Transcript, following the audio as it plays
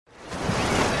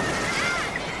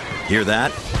Hear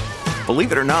that?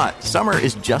 Believe it or not, summer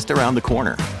is just around the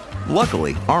corner.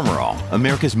 Luckily, Armor All,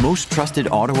 America's most trusted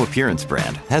auto appearance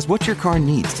brand, has what your car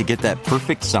needs to get that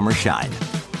perfect summer shine.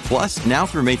 Plus, now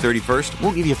through May 31st,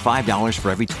 we'll give you $5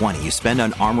 for every $20 you spend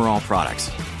on Armor All products.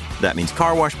 That means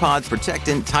car wash pods,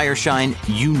 protectant, tire shine,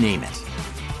 you name it.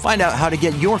 Find out how to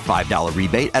get your $5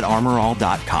 rebate at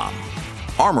armorall.com.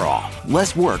 Armor All,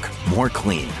 less work, more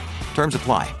clean. Terms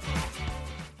apply.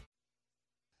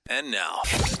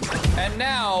 And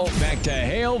now, back to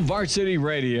Hail Varsity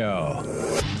Radio.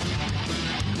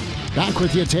 Back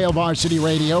with you at Hail Varsity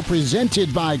Radio,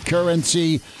 presented by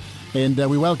Currency. And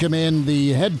we welcome in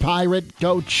the head Pirate,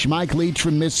 Coach Mike Leach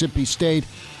from Mississippi State.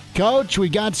 Coach, we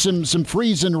got some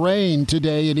freezing rain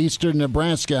today in eastern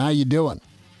Nebraska. How you doing?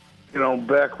 You know,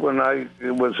 back when I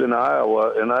was in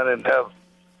Iowa and I didn't have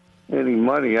any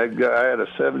money, I had a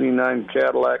 79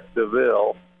 Cadillac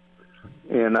DeVille.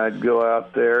 And I'd go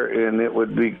out there, and it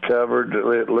would be covered.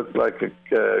 It looked like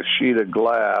a sheet of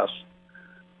glass.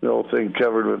 The whole thing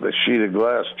covered with a sheet of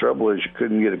glass. Trouble is, you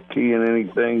couldn't get a key in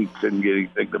anything. You couldn't get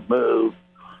anything to move.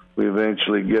 We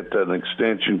eventually get an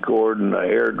extension cord and a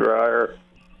hair dryer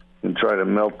and try to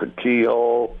melt the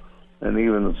keyhole. And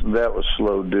even that was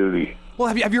slow duty. Well,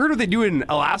 have you heard what they do in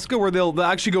Alaska, where they'll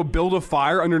actually go build a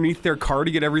fire underneath their car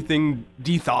to get everything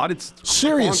de-thawed? It's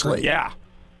seriously, yeah.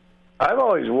 I've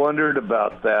always wondered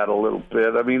about that a little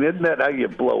bit. I mean, isn't that how you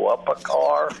blow up a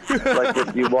car? Like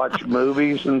if you watch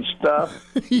movies and stuff?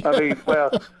 Yeah. I mean, well,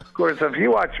 of course, if you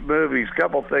watch movies, a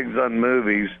couple things on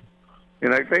movies,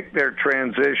 and I think they're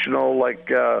transitional, like,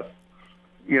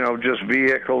 just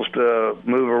vehicles to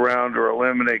move around or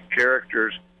eliminate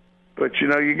characters. But,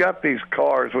 you got these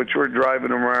cars, which we're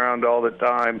driving them around all the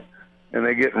time, and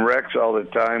they get in wrecks all the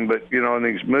time. But, in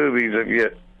these movies,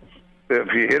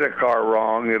 if you hit a car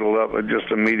wrong, it'll just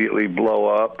immediately blow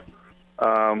up.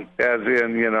 As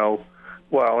in,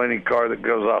 any car that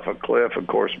goes off a cliff, of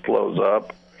course, blows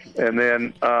up. And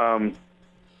then,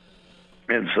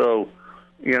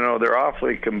 they're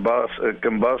awfully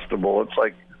combustible. It's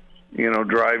like,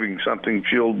 driving something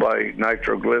fueled by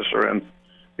nitroglycerin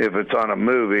if it's on a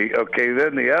movie. Okay,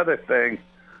 then the other thing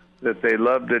that they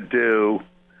love to do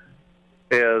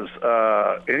is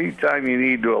anytime you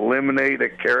need to eliminate a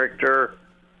character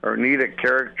or need a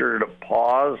character to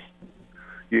pause,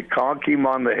 you conk him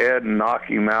on the head and knock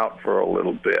him out for a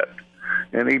little bit.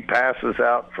 And he passes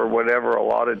out for whatever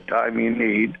allotted time you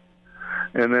need.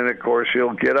 And then, of course,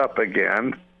 he'll get up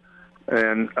again.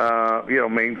 And,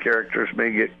 main characters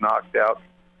may get knocked out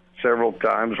several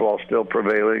times while still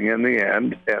prevailing in the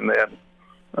end. And then,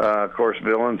 of course,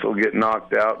 villains will get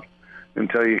knocked out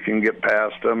until you can get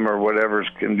past them or whatever's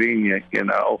convenient,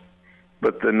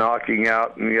 But the knocking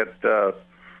out and yet,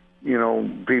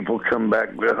 people come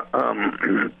back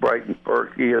bright and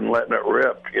perky and letting it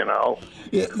rip,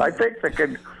 Yeah. I think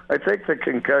the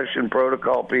concussion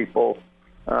protocol people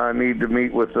need to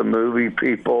meet with the movie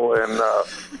people and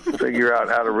figure out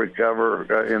how to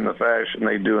recover in the fashion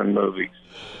they do in movies.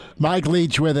 Mike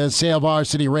Leach with us, Hail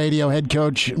Varsity Radio, head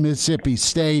coach, Mississippi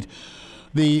State.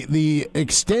 The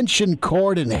extension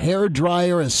cord and hair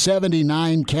dryer, a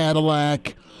 79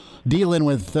 Cadillac, dealing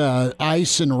with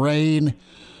ice and rain.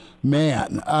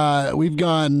 Man, we've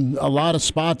gone a lot of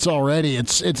spots already.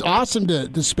 It's awesome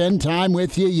to spend time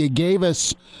with you. You gave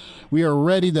us, we are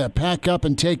ready to pack up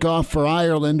and take off for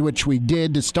Ireland, which we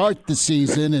did to start the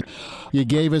season. And you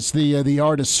gave us the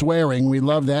art of swearing. We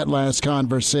love that last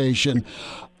conversation.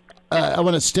 I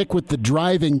want to stick with the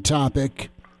driving topic.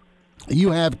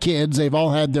 You have kids. They've all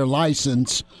had their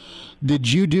license.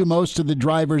 Did you do most of the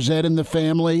driver's ed in the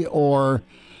family, or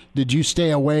did you stay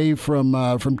away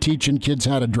from teaching kids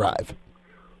how to drive?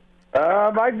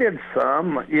 I did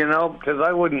some, because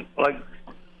I wouldn't,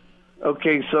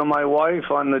 okay, so my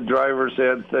wife on the driver's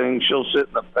ed thing, she'll sit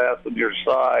in the passenger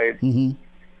side,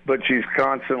 but she's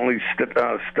constantly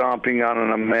stomping on an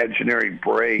imaginary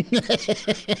brake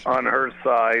on her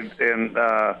side and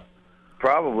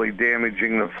probably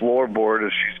damaging the floorboard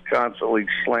as she's constantly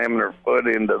slamming her foot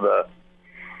into the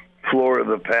floor of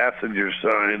the passenger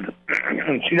side.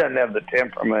 She doesn't have the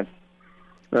temperament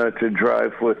to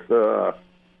drive with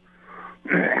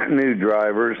new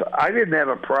drivers. I didn't have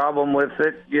a problem with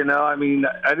it, I mean,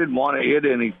 I didn't want to hit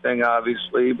anything,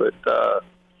 obviously, but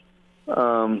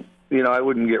I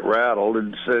wouldn't get rattled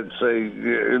and say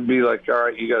it'd be like, all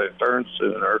right, you got to turn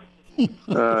sooner.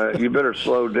 You better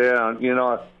slow down.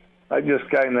 I just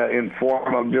kind of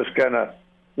inform them, just kind of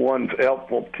one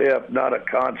helpful tip, not a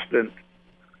constant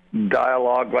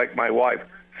dialogue like my wife.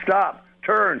 Stop,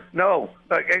 turn, no,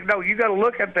 you got to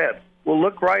look at that. We'll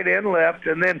look right and left,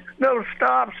 and then, no,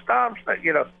 stop.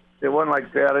 It wasn't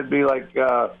like that. It'd be like,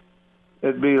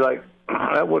 it'd be like,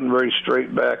 that wasn't very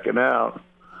straight backing out.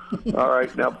 All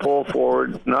right, now pull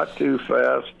forward, not too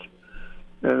fast,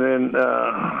 and then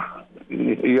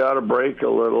you ought to brake a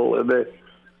little.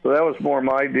 So that was more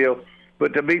my deal.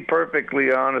 But to be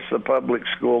perfectly honest, the public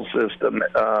school system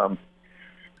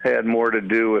had more to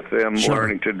do with them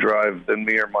learning to drive than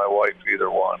me or my wife, either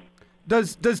one.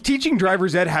 Does teaching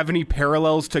driver's ed have any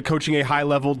parallels to coaching a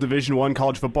high-level Division I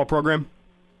college football program?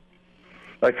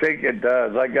 I think it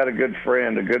does. I got a good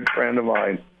friend of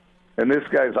mine, and this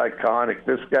guy's iconic.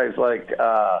 This guy's like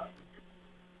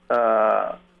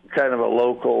kind of a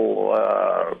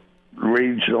local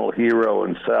regional hero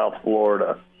in South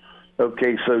Florida.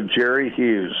 Okay, so Jerry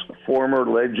Hughes, former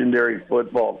legendary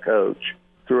football coach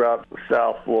throughout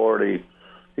South Florida.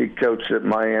 He coached at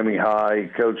Miami High. He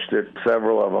coached at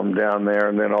several of them down there,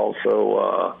 and then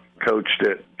also coached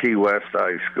at Key West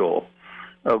High School.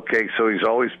 Okay, so he's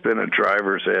always been a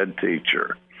driver's ed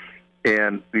teacher,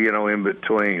 and in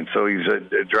between. So he's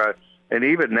a driver, and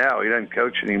even now he doesn't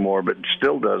coach anymore, but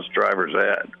still does driver's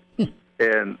ed.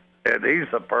 and he's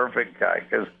the perfect guy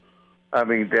to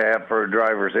have for a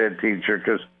driver's ed teacher,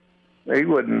 because he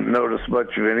wouldn't notice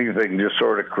much of anything, just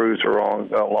sort of cruise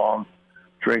along,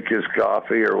 drink his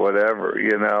coffee or whatever,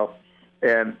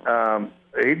 and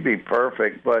he'd be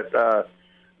perfect. But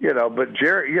but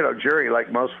Jerry,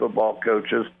 like most football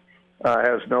coaches,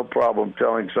 has no problem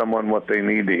telling someone what they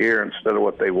need to hear instead of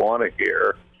what they want to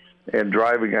hear. And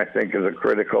driving, I think, is a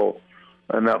critical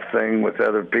enough thing with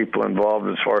other people involved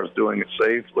as far as doing it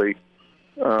safely,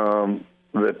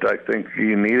 that I think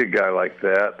you need a guy like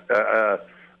that.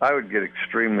 I would get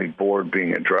extremely bored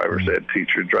being a driver's ed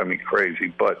teacher. It'd drive me crazy.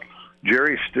 But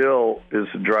Jerry still is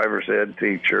a driver's ed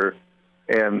teacher,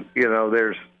 and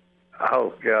there's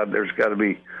got to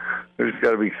be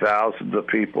thousands of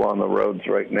people on the roads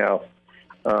right now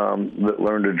that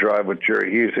learn to drive with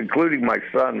Jerry Hughes, including my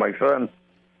son. My son,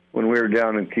 when we were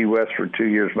down in Key West for 2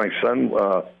 years, my son,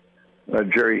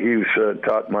 Jerry Hughes,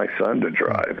 taught my son to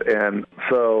drive, and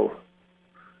so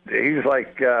he's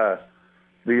like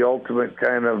the ultimate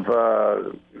kind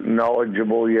of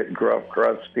knowledgeable yet gruff,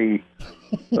 crusty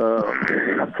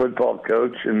football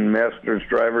coach and master's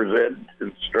driver's ed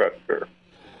instructor.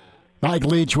 Mike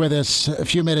Leach with us, a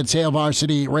few minutes, Hail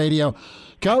Varsity Radio.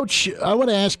 Coach, I want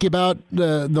to ask you about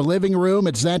the living room.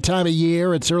 It's that time of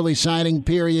year. It's early signing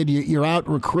period. You're out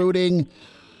recruiting.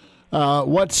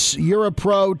 What's your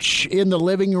approach in the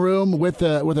living room with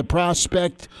a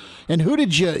prospect? And who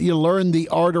did you learn the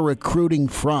art of recruiting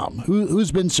from?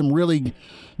 Who's been some really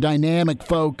dynamic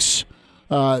folks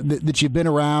that you've been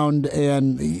around?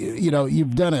 And,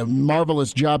 you've done a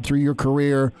marvelous job through your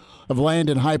career of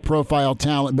landing high-profile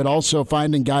talent, but also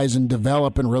finding guys and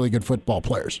developing really good football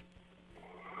players.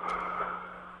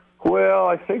 Well,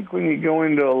 I think when you go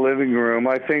into a living room,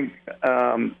 when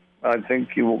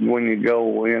you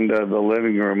go into the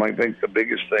living room, I think the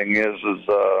biggest thing is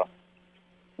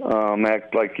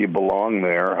act like you belong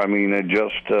there.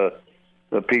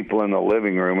 The people in the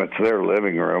living room, it's their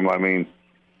living room.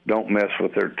 Don't mess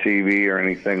with their TV or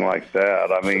anything like that.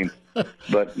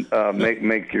 But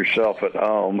make yourself at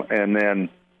home, and then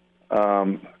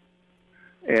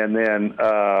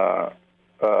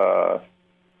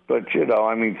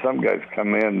some guys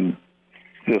come in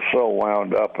just so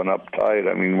wound up and uptight,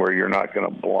 where you're not going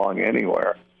to belong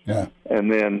anywhere. Yeah.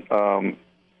 And then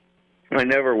I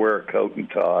never wear a coat and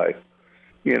tie.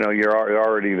 You're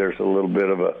already, there's a little bit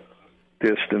of a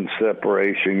distance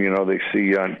separation. They see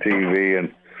you on TV,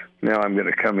 and now I'm going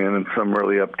to come in some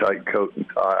really uptight coat and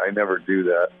tie. I never do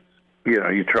that.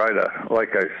 You try to,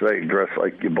 like I say, dress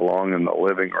like you belong in the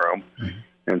living room. Mm-hmm.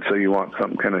 And so you want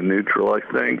something kind of neutral, I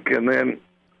think. And then,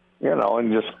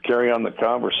 and just carry on the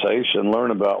conversation, learn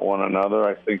about one another.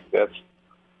 I think that's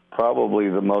probably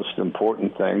the most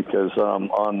important thing, because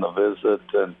on the visit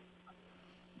and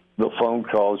the phone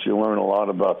calls, you learn a lot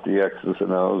about the X's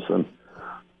and O's and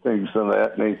things of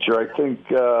that nature. I think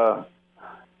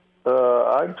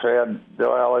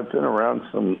I've been around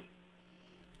some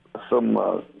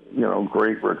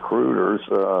great recruiters.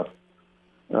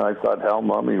 I thought Hal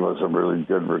Mumme was a really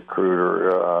good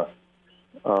recruiter.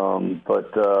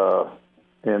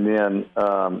 And then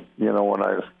when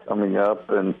I was coming up,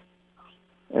 and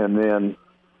then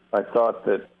I thought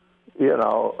that,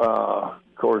 of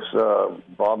course,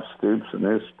 Bob Stoops and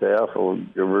his staff were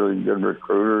really good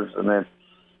recruiters. And then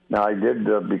now I did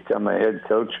become a head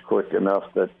coach quick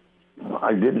enough that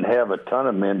I didn't have a ton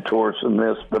of mentors in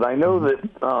this, but I know that,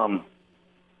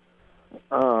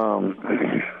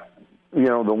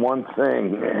 the one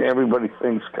thing everybody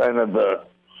thinks kind of the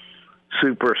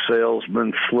super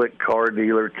salesman, slick car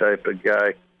dealer type of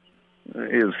guy.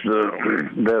 is the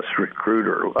best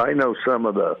recruiter. I know some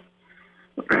of the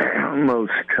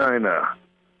most kind of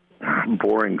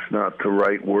boring's not the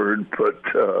right word, but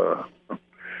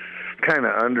kind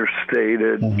of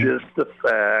understated, just the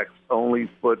facts, only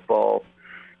football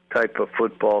type of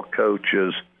football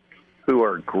coaches who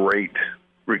are great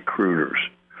recruiters.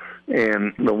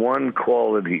 And the one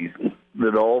quality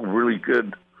that all really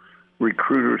good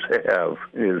recruiters have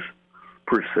is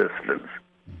persistence.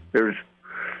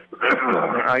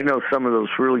 I know some of those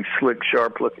really slick,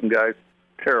 sharp-looking guys,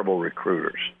 terrible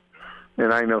recruiters.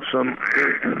 And I know some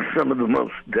of the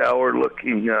most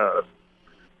dour-looking,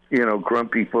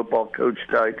 grumpy football coach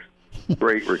types,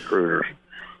 great recruiters.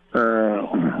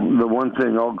 The one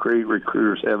thing all great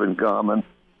recruiters have in common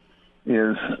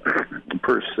is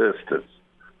persistence,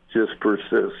 just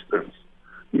persistence.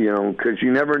 Because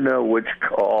you never know which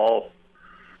call,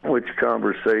 which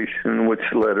conversation, which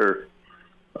letter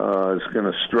is going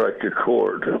to strike a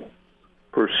chord.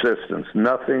 Persistence.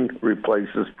 Nothing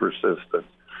replaces persistence.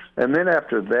 And then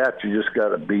after that, you just got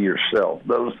to be yourself.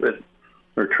 Those that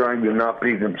are trying to not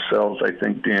be themselves, I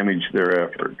think, damage their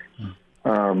effort.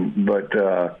 And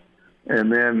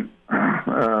then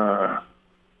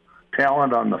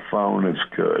talent on the phone is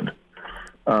good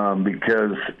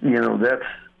because, that's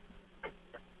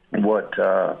what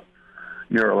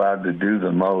you're allowed to do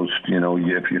the most,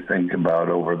 if you think about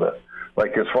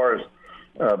as far as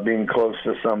being close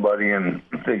to somebody and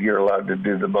think you're allowed to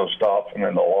do the most often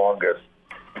and the longest,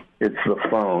 it's the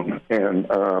phone. And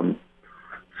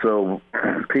so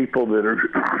people that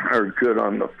are good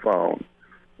on the phone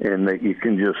and that you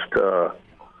can just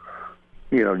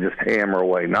hammer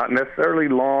away, not necessarily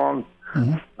long,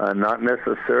 not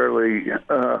necessarily,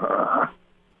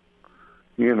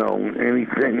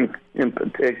 anything in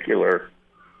particular,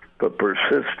 but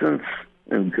persistence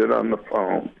and good on the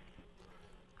phone.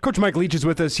 Coach Mike Leach is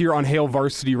with us here on Hail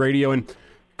Varsity Radio. And,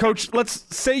 Coach, let's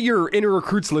say you're in a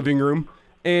recruit's living room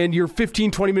and you're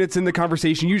 15, 20 minutes in the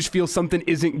conversation. You just feel something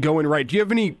isn't going right. Do you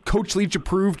have any Coach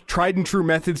Leach-approved, tried-and-true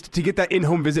methods to get that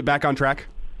in-home visit back on track?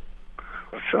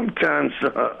 Sometimes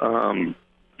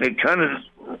it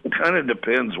kind of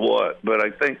depends what. But I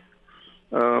think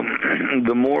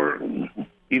the more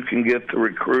you can get the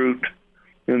recruit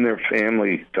and their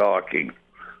family talking,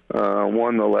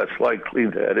 one, the less likely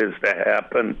that is to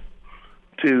happen.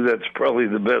 Two, that's probably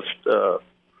the best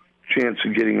chance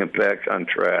of getting it back on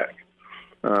track.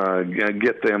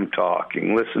 Get them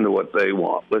talking. Listen to what they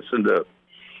want. Listen to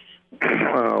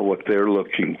what they're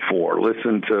looking for.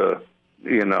 Listen to,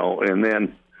 and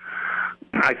then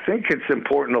I think it's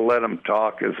important to let them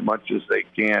talk as much as they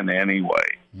can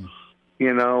anyway.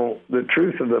 The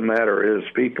truth of the matter is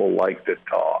people like to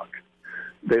talk.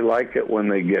 They like it when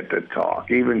they get to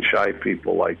talk. Even shy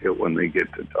people like it when they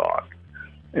get to talk.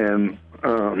 And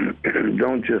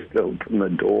don't just open the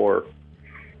door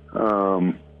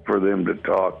for them to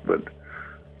talk, but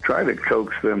try to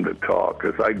coax them to talk,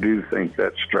 because I do think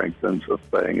that strengthens the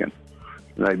thing. And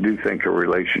I do think a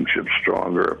relationship's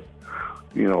stronger,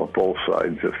 both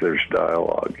sides if there's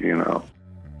dialogue,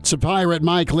 It's a Pirate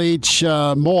Mike Leach.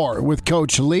 More with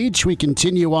Coach Leach. We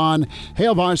continue on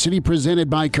Hail Varsity presented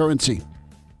by Currency.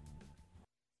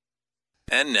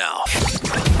 And now,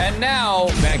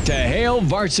 back to Hail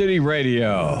Varsity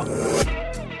Radio.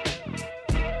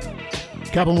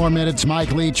 Couple more minutes.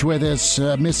 Mike Leach with us.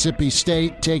 Mississippi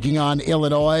State taking on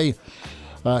Illinois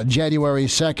January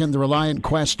 2nd, the Reliant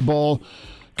Quest Bowl.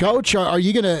 Coach, are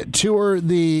you going to tour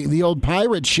the old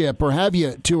pirate ship, or have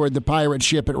you toured the pirate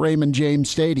ship at Raymond James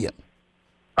Stadium?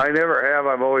 I never have.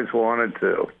 I've always wanted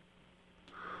to.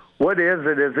 What is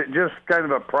it? Is it just kind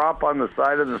of a prop on the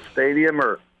side of the stadium,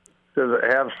 or does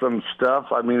it have some stuff?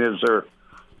 I mean, is there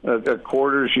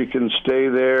quarters you can stay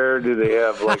there? Do they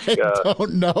have I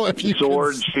don't know if you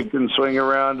swords you can swing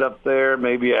around up there?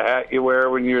 Maybe a hat you wear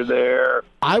when you're there?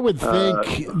 I would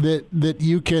think that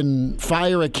you can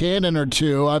fire a cannon or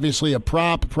two. Obviously, a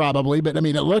prop probably, but I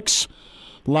mean, it looks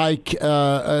like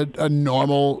a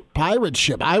normal pirate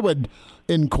ship. I would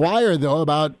inquire though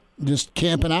about just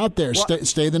camping out there,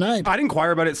 stay the night. I'd inquire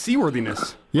about its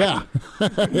seaworthiness. Yeah.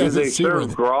 Do they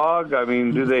serve grog? I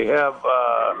mean, do they have?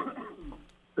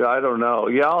 I don't know.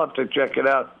 Yeah, I'll have to check it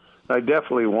out. I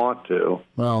definitely want to.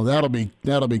 Well, that'll be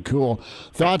cool.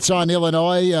 Thoughts on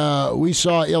Illinois? We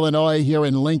saw Illinois here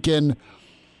in Lincoln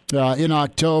in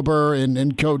October,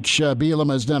 and Coach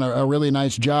Bielema has done a really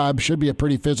nice job. Should be a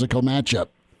pretty physical matchup.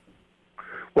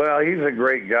 Well, he's a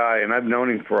great guy, and I've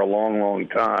known him for a long, long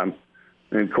time.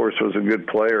 And of course, was a good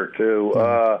player too.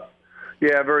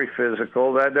 Yeah, very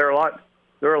physical. They're a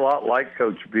lot like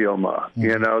Coach Bielema.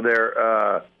 You know,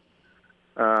 they're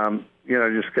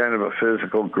just kind of a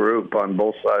physical group on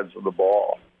both sides of the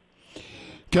ball.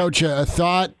 Coach, a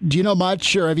thought, do you know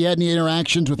much or have you had any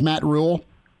interactions with Matt Rule?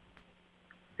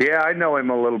 Yeah, I know him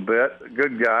a little bit.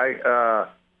 Good guy.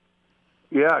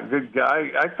 Good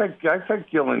guy. I think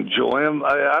you'll enjoy him.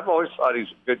 I've always thought he's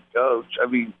a good coach. I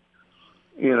mean,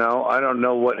 I don't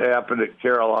know what happened at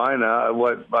Carolina.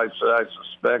 What I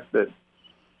suspect that,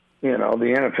 the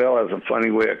NFL has a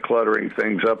funny way of cluttering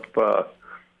things up to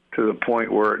the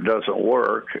point where it doesn't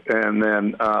work. And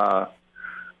then,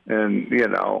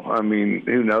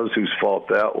 who knows whose fault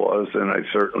that was. And I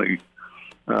certainly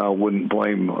wouldn't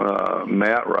blame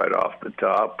Matt right off the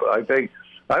top.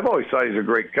 I've always thought he's a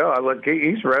great coach.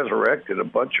 He's resurrected a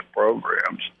bunch of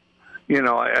programs.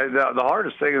 The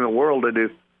hardest thing in the world to do,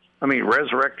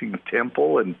 resurrecting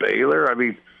Temple and Baylor.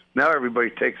 Now everybody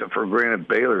takes it for granted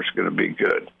Baylor's going to be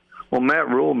good. Well, Matt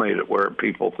Rule made it where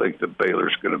people think that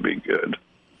Baylor's going to be good.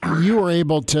 You were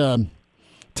able to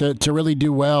really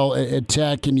do well at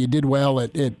Tech, and you did well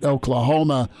at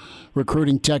Oklahoma,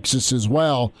 recruiting Texas as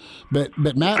well. But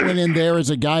Matt went in there as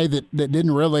a guy that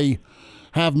didn't really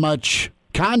have much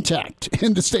contact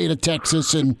in the state of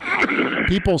Texas, and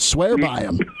people swear by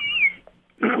him.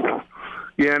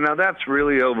 Yeah, now that's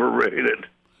really overrated.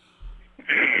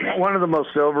 One of the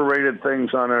most overrated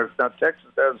things on earth. Now,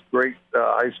 Texas has great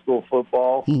high school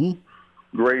football. Mm-hmm.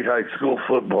 Great high school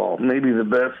football, maybe the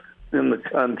best in the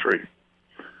country.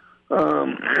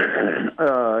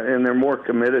 And they're more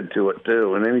committed to it,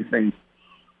 too. And anything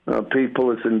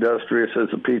people as industrious as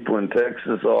the people in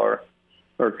Texas are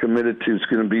committed to is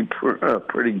going to be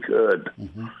pretty good.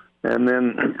 Mm-hmm. And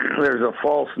then there's a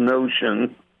false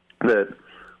notion that,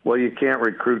 you can't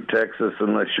recruit Texas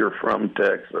unless you're from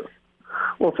Texas.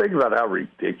 Well, think about how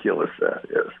ridiculous that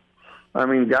is.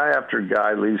 Guy after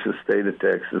guy leaves the state of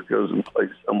Texas, goes and plays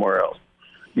somewhere else.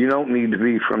 You don't need to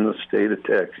be from the state of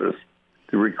Texas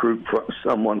to recruit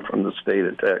someone from the state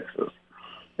of Texas.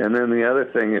 And then the other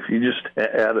thing, if you just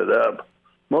add it up,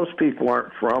 most people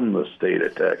aren't from the state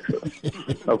of Texas.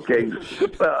 Okay,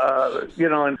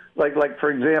 and like for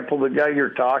example, the guy you're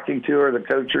talking to or the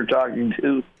coach you're talking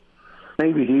to,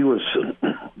 maybe he was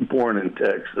born in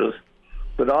Texas,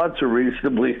 but odds are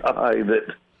reasonably high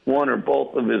that one or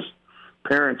both of his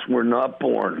parents were not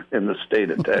born in the state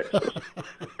of Texas.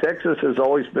 Texas has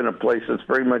always been a place that's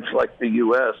very much like the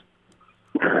U.S.,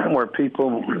 where people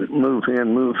move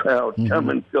in, move out, come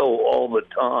and go all the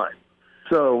time.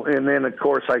 So, and then of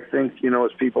course, I think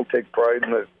as people take pride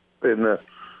in the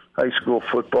high school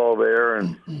football there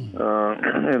and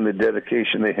the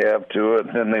dedication they have to it,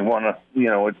 and they want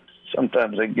to,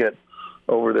 sometimes they get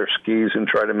over their skis and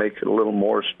try to make it a little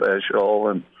more special.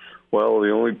 And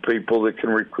the only people that can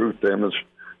recruit them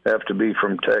have to be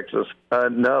from Texas.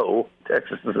 No,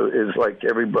 Texas is like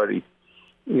everybody,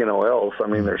 else.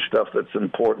 There's stuff that's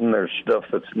important, there's stuff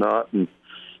that's not, and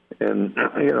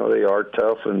they are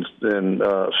tough and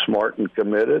smart and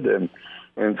committed,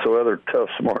 and so other tough,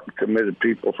 smart, and committed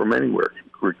people from anywhere can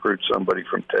recruit somebody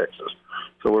from Texas.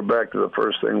 So we're back to the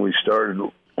first thing we started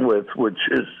with, which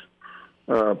is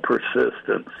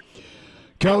persistence.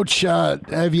 Coach,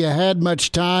 have you had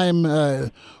much time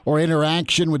or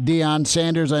interaction with Deion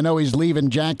Sanders? I know he's leaving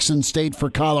Jackson State for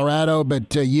Colorado,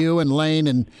 but you and Lane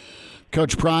and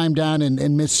Coach Prime down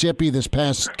in Mississippi this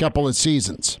past couple of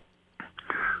seasons.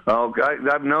 Oh,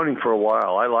 I've known him for a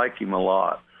while. I like him a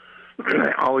lot.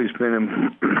 Always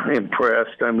been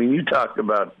impressed. You talk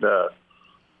about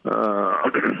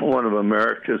one of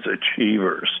America's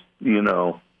achievers,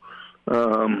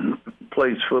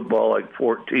 plays football like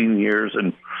 14 years,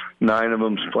 and 9 of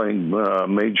them's playing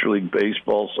Major League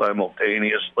Baseball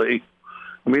simultaneously.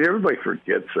 Everybody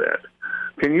forgets that.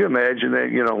 Can you imagine that,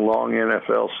 long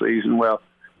NFL season? Well,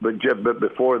 but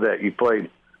before that, you played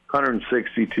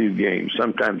 162 games.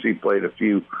 Sometimes he played a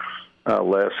few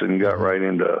less and got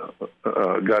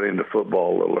into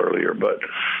football a little earlier. But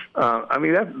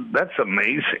that's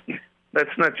amazing.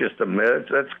 That's not just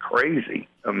that's crazy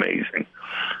amazing.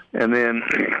 And then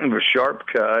the sharp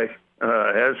guy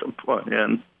has a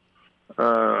plan.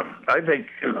 I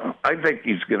think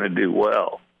he's going to do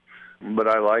well. But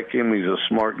I like him. He's a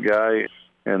smart guy.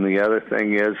 And the other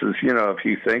thing is if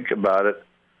you think about it,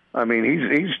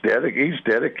 he's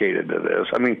dedicated to this.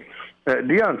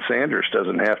 Deion Sanders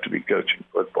doesn't have to be coaching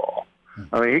football.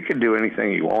 He can do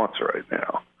anything he wants right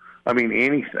now.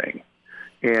 Anything.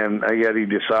 And yet he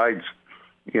decides,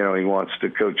 he wants to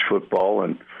coach football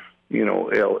and,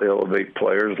 elevate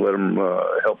players, let them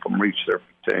help them reach their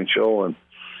potential and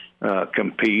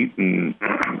compete and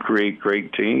create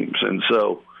great teams. And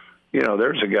so,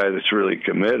 there's a guy that's really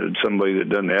committed, somebody that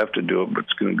doesn't have to do it, but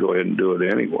it's going to go ahead and do it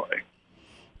anyway.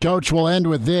 Coach, we'll end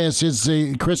with this. It's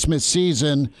the Christmas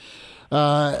season.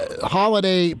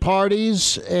 Holiday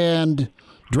parties and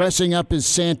dressing up as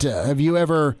Santa. Have you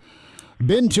ever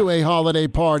been to a holiday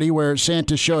party where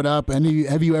Santa showed up, and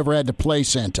have you ever had to play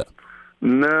Santa?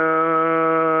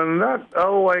 No, not.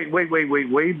 Oh, wait.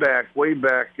 Way back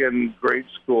in grade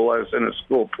school, I was in a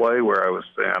school play where I was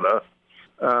Santa.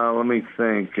 Let me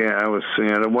think. Yeah, I was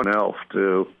Santa. One elf,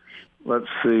 too. Let's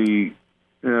see.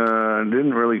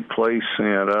 Didn't really play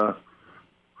Santa.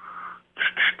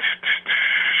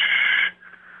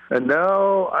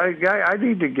 No, I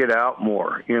need to get out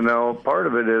more. Part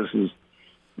of it is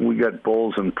we got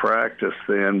bulls in practice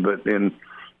then, but in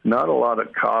not a lot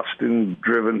of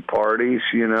costume-driven parties.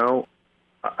 I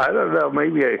don't know.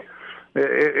 Maybe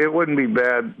it wouldn't be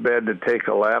bad to take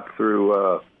a lap through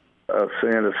a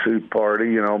Santa suit party.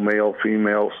 Male,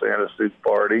 female Santa suit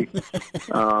party.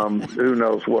 Who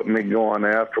knows what may go on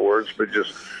afterwards? But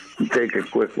just take a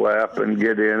quick lap and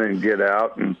get in and get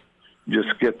out and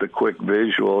just get the quick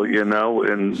visual, and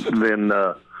then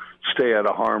stay out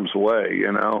of harm's way,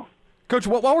 Coach,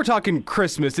 while we're talking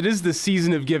Christmas, it is the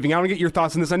season of giving. I want to get your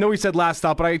thoughts on this. I know we said last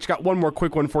stop, but I just got one more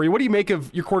quick one for you. What do you make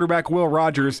of your quarterback, Will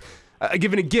Rogers,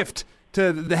 giving a gift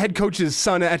to the head coach's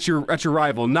son at your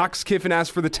rival? Knox Kiffin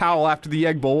asked for the towel after the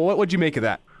Egg Bowl. What'd you make of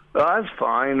that? Well, that's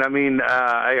fine. I mean,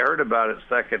 I heard about it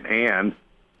secondhand,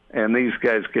 and these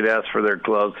guys could ask for their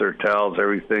gloves, their towels,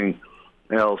 everything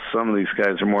else. Some of these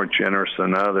guys are more generous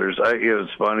than others. It was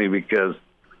funny because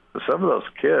some of those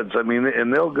kids,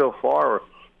 and they'll go far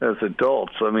as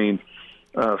adults. Some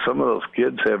of those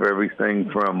kids have everything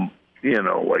from,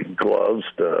 like gloves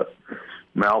to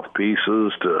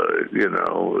mouthpieces to,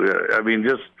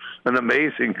 just an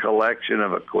amazing collection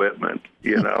of equipment,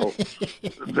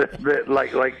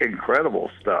 like incredible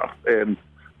stuff. And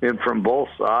from both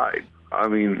sides.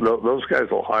 Those guys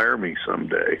will hire me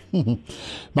someday.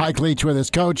 Mike Leach with us.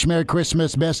 Coach, Merry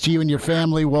Christmas. Best to you and your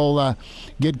family. We'll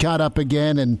get caught up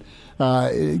again, and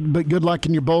but good luck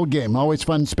in your bowl game. Always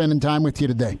fun spending time with you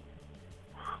today.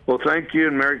 Well, thank you,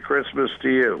 and Merry Christmas to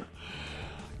you.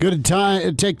 Good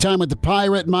to take time with the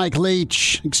Pirate, Mike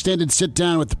Leach. Extended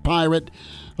sit-down with the Pirate.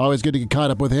 Always good to get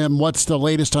caught up with him. What's the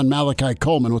latest on Malachi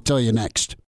Coleman? We'll tell you next.